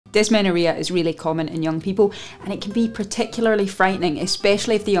Dysmenorrhea is really common in young people, and it can be particularly frightening,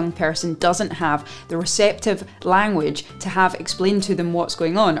 especially if the young person doesn't have the receptive language to have explained to them what's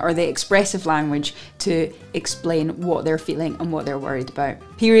going on, or the expressive language to explain what they're feeling and what they're worried about.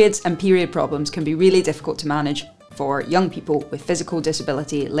 Periods and period problems can be really difficult to manage for young people with physical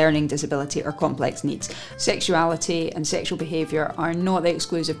disability, learning disability, or complex needs. Sexuality and sexual behaviour are not the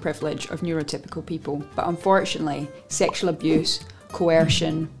exclusive privilege of neurotypical people, but unfortunately, sexual abuse,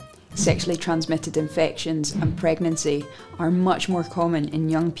 coercion, sexually transmitted infections and pregnancy are much more common in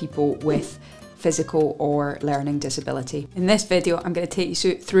young people with physical or learning disability. In this video, I'm going to take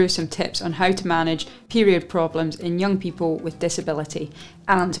you through some tips on how to manage period problems in young people with disability.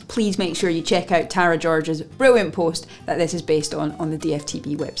 And please make sure you check out Tara George's brilliant post that this is based on the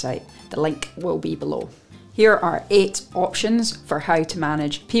DFTB website. The link will be below. Here are 8 options for how to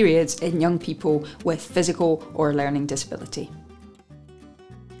manage periods in young people with physical or learning disability.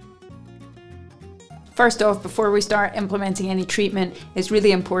 First off, before we start implementing any treatment, it's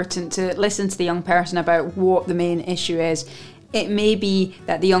really important to listen to the young person about what the main issue is. It may be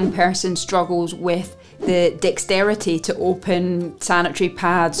that the young person struggles with the dexterity to open sanitary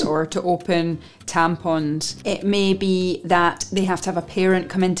pads or to open tampons. It may be that they have to have a parent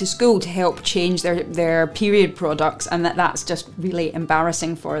come into school to help change their period products, and that's just really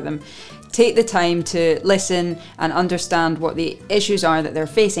embarrassing for them. Take the time to listen and understand what the issues are that they're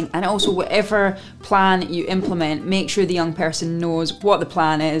facing, and also whatever plan you implement, make sure the young person knows what the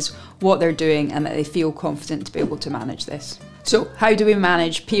plan is, what they're doing, and that they feel confident to be able to manage this. So how do we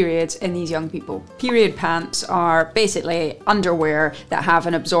manage periods in these young people? Period pants are basically underwear that have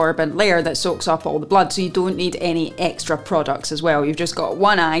an absorbent layer that soaks up all the blood, so you don't need any extra products as well. You've just got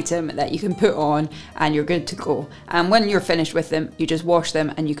one item that you can put on and you're good to go. And when you're finished with them, you just wash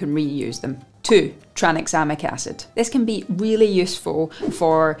them and you can reuse them. 2. Tranexamic acid. This can be really useful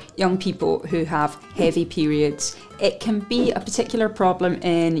for young people who have heavy periods. It can be a particular problem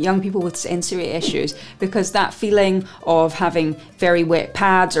in young people with sensory issues, because that feeling of having very wet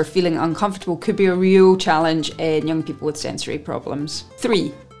pads or feeling uncomfortable could be a real challenge in young people with sensory problems.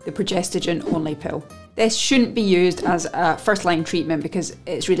 3. The progestogen only pill. This shouldn't be used as a first-line treatment because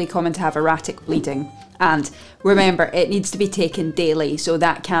it's really common to have erratic bleeding. And remember, it needs to be taken daily, so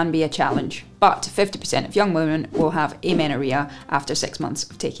that can be a challenge. But 50% of young women will have amenorrhea after 6 months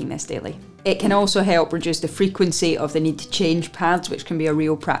of taking this daily. It can also help reduce the frequency of the need to change pads, which can be a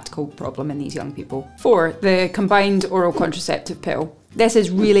real practical problem in these young people. 4. The combined oral contraceptive pill. This is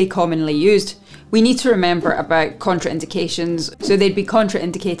really commonly used. We need to remember about contraindications. So they'd be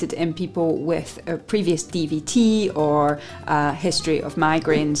contraindicated in people with a previous DVT or a history of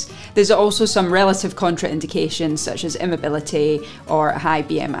migraines. There's also some relative contraindications such as immobility or a high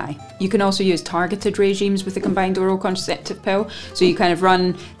BMI. You can also use targeted regimes with the combined oral contraceptive pill. So you kind of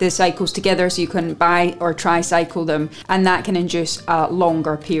run the cycles together, so you can buy or tricycle them, and that can induce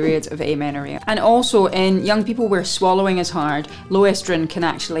longer periods of amenorrhea. And also in young people where swallowing is hard, low estrogen can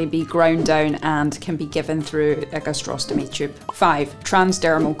actually be ground down and can be given through a gastrostomy tube. 5.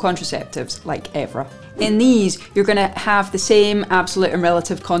 Transdermal contraceptives like Evra. In these, you're going to have the same absolute and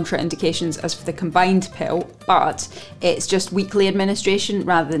relative contraindications as for the combined pill, but it's just weekly administration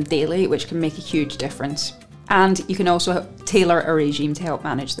rather than daily, which can make a huge difference. And you can also tailor a regime to help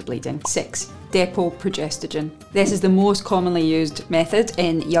manage the bleeding. 6. Depo-progestogen. This is the most commonly used method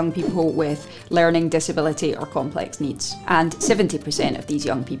in young people with learning disability or complex needs. And 70% of these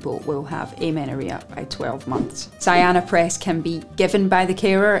young people will have amenorrhea by 12 months. Cyanopress can be given by the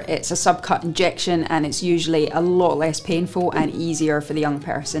carer. It's a subcut injection and it's usually a lot less painful and easier for the young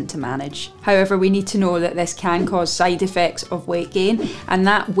person to manage. However, we need to know that this can cause side effects of weight gain, and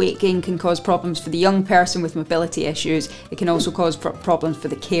that weight gain can cause problems for the young person with mobility issues. It can also cause problems for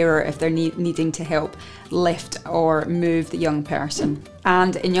the carer if they're needing to help lift or move the young person.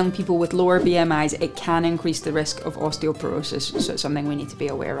 And in young people with lower BMIs, it can increase the risk of osteoporosis, so it's something we need to be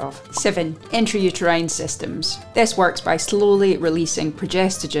aware of. 7. Intrauterine systems. This works by slowly releasing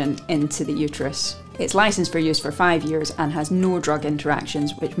progestogen into the uterus. It's licensed for use for 5 years and has no drug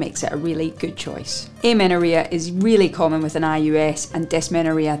interactions, which makes it a really good choice. Amenorrhea is really common with an IUS, and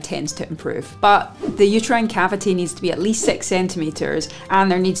dysmenorrhea tends to improve. But the uterine cavity needs to be at least 6 centimetres,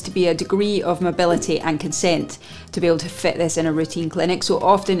 and there needs to be a degree of mobility and consent to be able to fit this in a routine clinic. So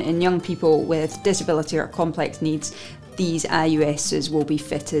often in young people with disability or complex needs, these IUSs will be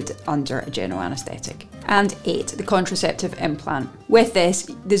fitted under a general anaesthetic. And 8, the contraceptive implant. With this,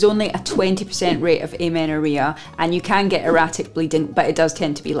 there's only a 20% rate of amenorrhea, and you can get erratic bleeding, but it does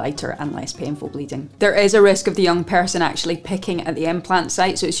tend to be lighter and less painful bleeding. There is a risk of the young person actually picking at the implant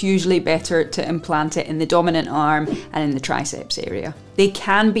site, so it's usually better to implant it in the dominant arm and in the triceps area. They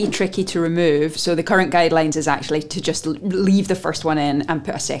can be tricky to remove, so the current guidelines is actually to just leave the first one in and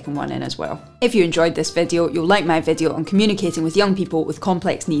put a second one in as well. If you enjoyed this video, you'll like my video on communicating with young people with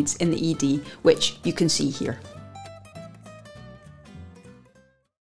complex needs in the ED, which you can see here.